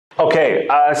Okay,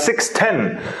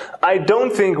 610. I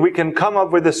don't think we can come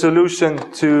up with a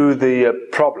solution to the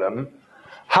problem,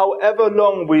 however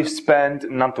long we spend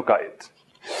なんとか it.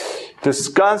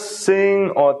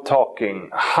 Discussing or talking.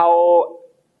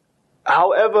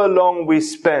 However long we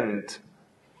spend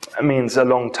means a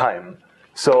long time.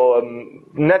 So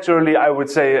naturally I would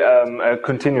say a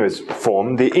continuous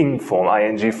form, the ing form,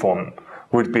 ing form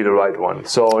would be the right one.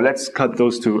 So let's cut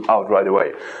those two out right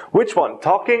away. Which one?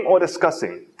 Talking or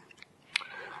discussing?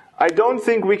 I don't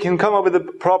think we can come up with a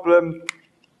problem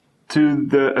to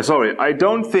the, I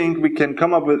don't think we can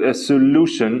come up with a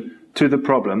solution to the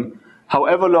problem,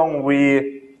 however long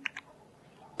we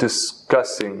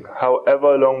discussing,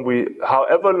 however long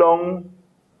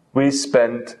we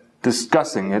spend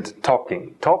discussing it,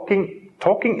 talking about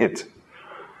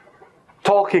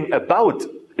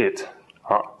it.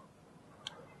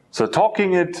 So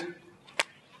talking it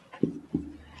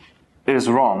is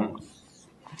wrong.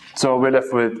 So we're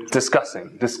left with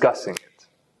discussing it.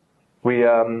 We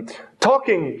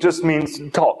talking just means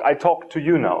talk. I talk to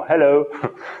you now. Hello.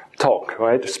 Talk,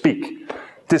 right? Speak.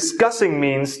 Discussing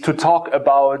means to talk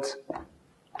about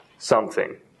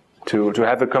something. To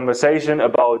have a conversation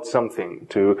about something.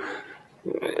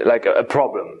 Like a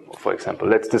problem, for example.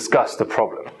 Let's discuss the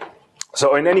problem.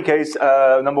 So in any case,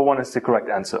 number one is the correct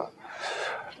answer.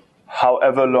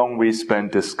 However long we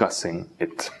spend discussing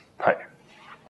it.